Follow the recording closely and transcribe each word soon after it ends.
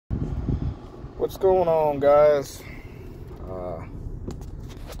What's going on, guys?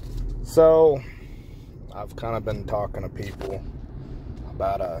 So I've kind of been talking to people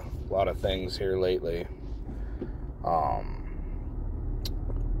about a lot of things here lately.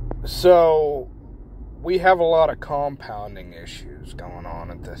 So we have a lot of compounding issues going on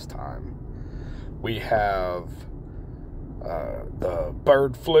at this time. We have the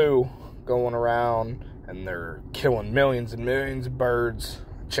bird flu going around, and they're killing millions and millions of birds,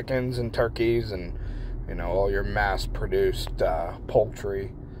 chickens and turkeys, and all your mass-produced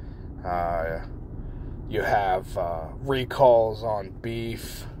poultry. You have recalls on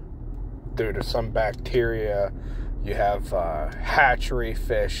beef due to some bacteria. You have hatchery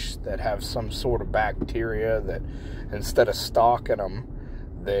fish that have some sort of bacteria that, instead of stocking them,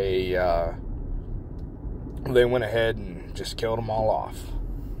 they went ahead and just killed them all off.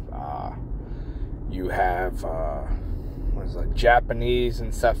 You have Japanese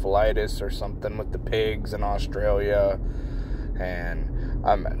encephalitis or something with the pigs in Australia. And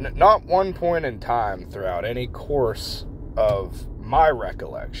not one point in time throughout any course of my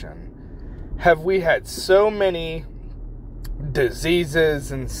recollection have we had so many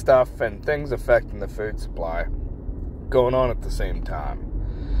diseases and stuff and things affecting the food supply going on at the same time.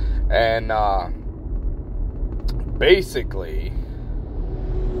 And basically,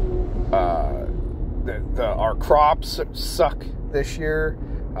 our crops suck this year.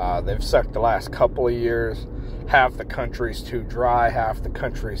 They've sucked the last couple of years. Half the country's too dry, half the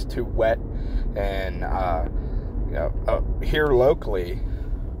country's too wet. And here locally,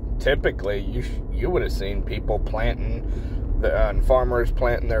 typically you would have seen people planting and farmers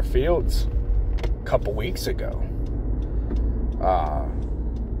planting their fields a couple weeks ago.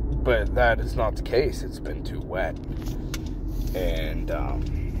 But that is not the case. It's been too wet. And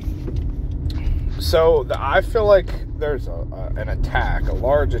so I feel like there's a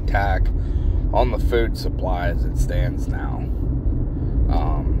large attack on the food supply as it stands now.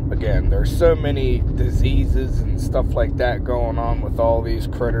 Again, there's so many diseases and stuff like that going on with all these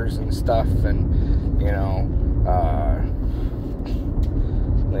critters and stuff, and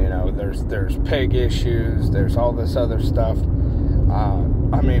there's pig issues, there's all this other stuff.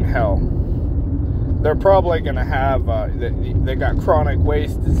 Hell, they're probably going to have, they got chronic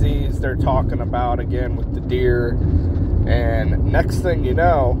waste disease they're talking about again with the deer. And next thing you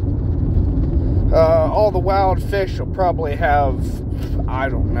know, all the wild fish will probably have,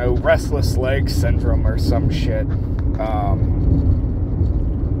 restless leg syndrome or some shit.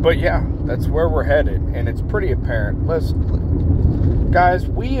 But yeah, that's where we're headed. And it's pretty apparent. Listen, guys,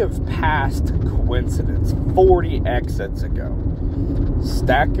 we have passed coincidence 40 exits ago.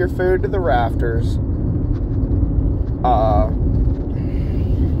 Stack your food to the rafters.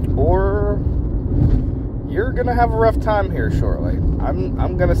 Or you're gonna have a rough time here shortly.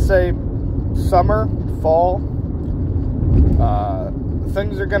 I'm gonna say summer, fall,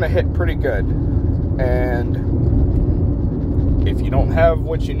 things are gonna hit pretty good. And if you don't have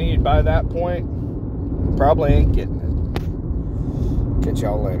what you need by that point, you probably ain't getting it. Catch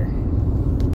y'all later.